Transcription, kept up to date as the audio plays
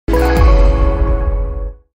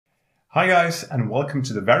Hi guys, and welcome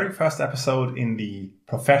to the very first episode in the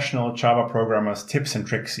Professional Java Programmers Tips and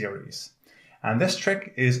Tricks series. And this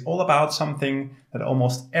trick is all about something that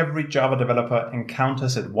almost every Java developer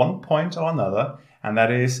encounters at one point or another, and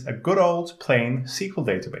that is a good old plain SQL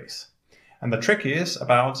database. And the trick is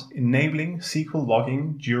about enabling SQL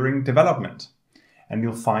logging during development. And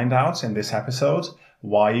you'll find out in this episode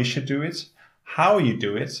why you should do it, how you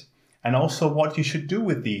do it, and also what you should do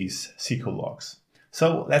with these SQL logs.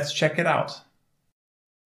 So let's check it out.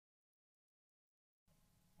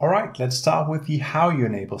 All right, let's start with the how you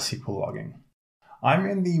enable SQL logging. I'm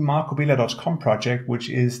in the markobila.com project, which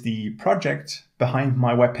is the project behind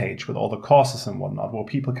my webpage with all the courses and whatnot, where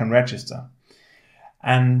people can register.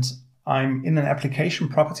 And I'm in an application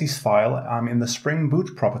properties file. I'm in the Spring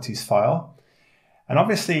Boot properties file. And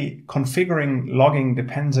obviously, configuring logging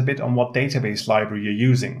depends a bit on what database library you're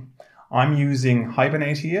using. I'm using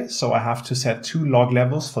Hibernate here, so I have to set two log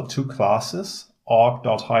levels for two classes,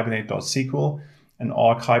 org.hibernate.sql and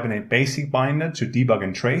org.hibernate basic binder to debug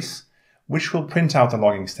and trace, which will print out the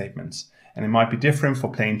logging statements. And it might be different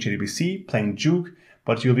for plain JDBC, plain Juke,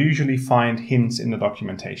 but you'll usually find hints in the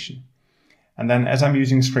documentation. And then as I'm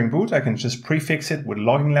using Spring Boot, I can just prefix it with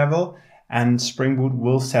logging level, and Spring Boot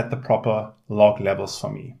will set the proper log levels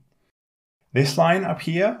for me. This line up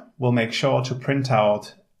here will make sure to print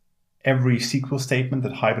out every SQL statement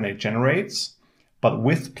that Hibernate generates, but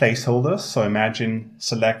with placeholders. So imagine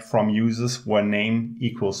select from users where name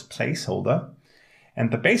equals placeholder. And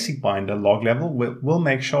the basic binder log level will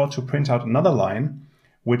make sure to print out another line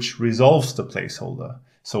which resolves the placeholder.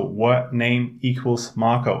 So where name equals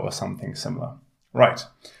Marco or something similar. Right.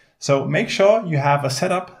 So make sure you have a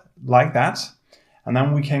setup like that. And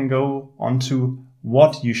then we can go on to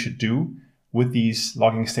what you should do with these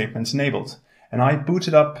logging statements enabled. And I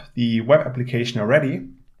booted up the web application already.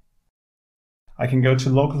 I can go to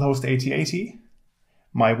localhost 8080.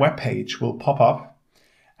 My web page will pop up.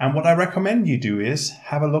 And what I recommend you do is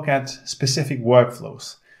have a look at specific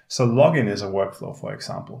workflows. So login is a workflow, for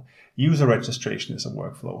example. User registration is a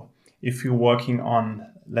workflow. If you're working on,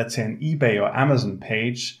 let's say, an eBay or Amazon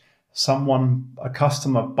page, a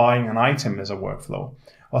customer buying an item is a workflow.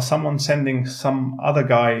 Or someone sending some other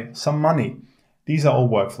guy some money. These are all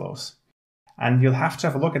workflows. And you'll have to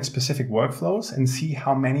have a look at specific workflows and see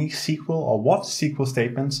how many SQL or what SQL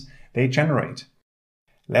statements they generate.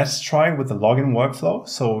 Let's try with the login workflow.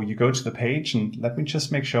 So you go to the page and let me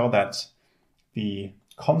just make sure that the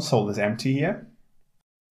console is empty here.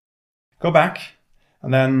 Go back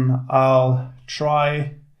and then I'll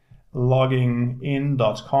try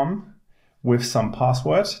loggingin.com with some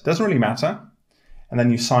password. Doesn't really matter. And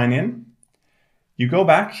then you sign in. You go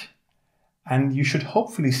back. And you should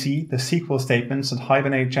hopefully see the SQL statements that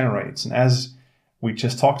Hibernate generates. And as we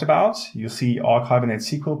just talked about, you'll see org.hibernate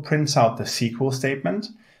SQL prints out the SQL statement.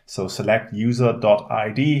 So select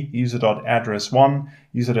user.id, user.address1,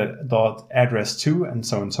 user.address2, and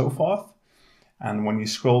so on and so forth. And when you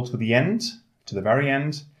scroll to the end, to the very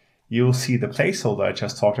end, you'll see the placeholder I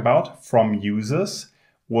just talked about from users,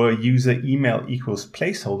 where user email equals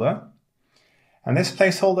placeholder. And this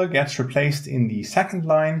placeholder gets replaced in the second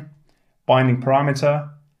line, binding parameter,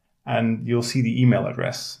 and you'll see the email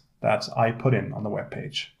address that I put in on the web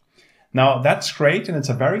page. Now that's great, and it's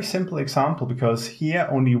a very simple example because here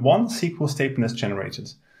only one SQL statement is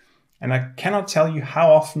generated. And I cannot tell you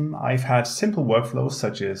how often I've had simple workflows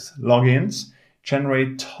such as logins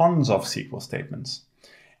generate tons of SQL statements.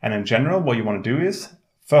 And in general, what you want to do is,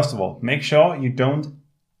 first of all, make sure you don't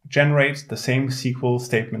generate the same SQL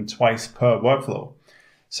statement twice per workflow.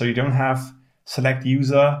 So you don't have select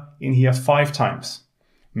user in here 5 times.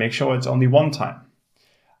 Make sure it's only 1 time.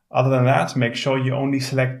 Other than that, make sure you only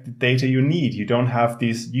select the data you need. You don't have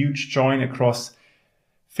this huge join across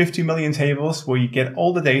 50 million tables where you get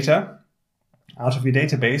all the data out of your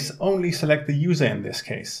database. Only select the user in this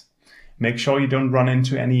case. Make sure you don't run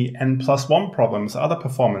into any n+1 problems, other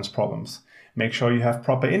performance problems. Make sure you have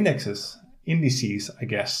proper indices, I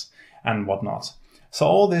guess, and whatnot. So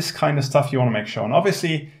all this kind of stuff you want to make sure. And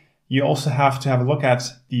obviously, you also have to have a look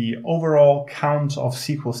at the overall count of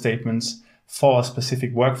SQL statements for a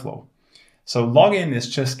specific workflow. So login is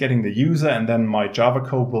just getting the user, and then my Java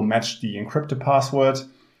code will match the encrypted password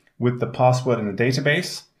with the password in the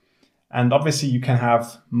database. And obviously you can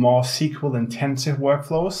have more SQL intensive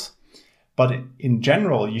workflows, but in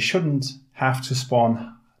general, you shouldn't have to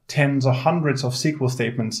spawn tens or hundreds of SQL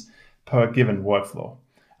statements per given workflow.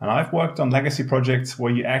 And I've worked on legacy projects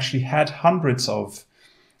where you actually had hundreds of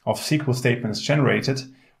SQL statements generated,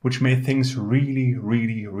 which made things really,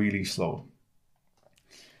 really, really slow.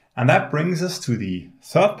 And that brings us to the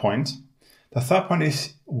third point, The third point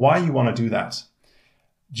is why you want to do that.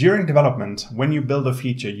 During development, when you build a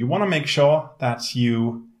feature, you want to make sure that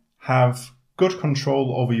you have good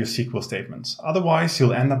control over your SQL statements. Otherwise,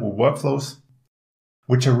 you'll end up with workflows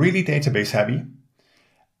which are really database heavy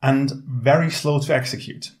and very slow to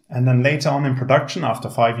execute. And then later on in production, after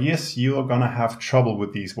 5 years, you are going to have trouble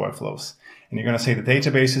with these workflows. And you're going to say the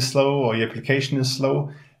database is slow or your application is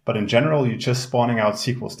slow, but in general, you're just spawning out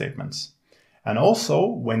SQL statements. And also,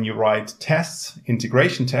 when you write tests,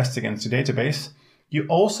 integration tests against the database, you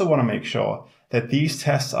also want to make sure that these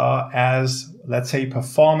tests are as, let's say,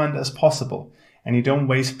 performant as possible. And you don't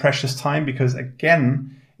waste precious time because,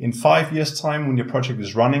 again, in 5 years' time, when your project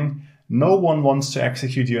is running, no one wants to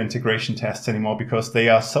execute your integration tests anymore because they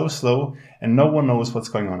are so slow and no one knows what's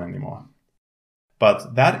going on anymore.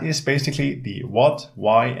 But that is basically the what,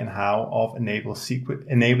 why, and how of enabling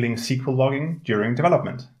SQL logging during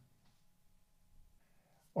development.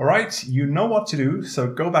 All right, you know what to do, so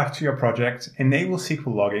go back to your project, enable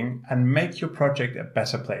SQL logging, and make your project a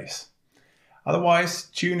better place. Otherwise,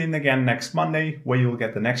 tune in again next Monday where you'll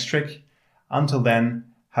get the next trick. Until then,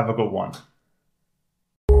 have a good one.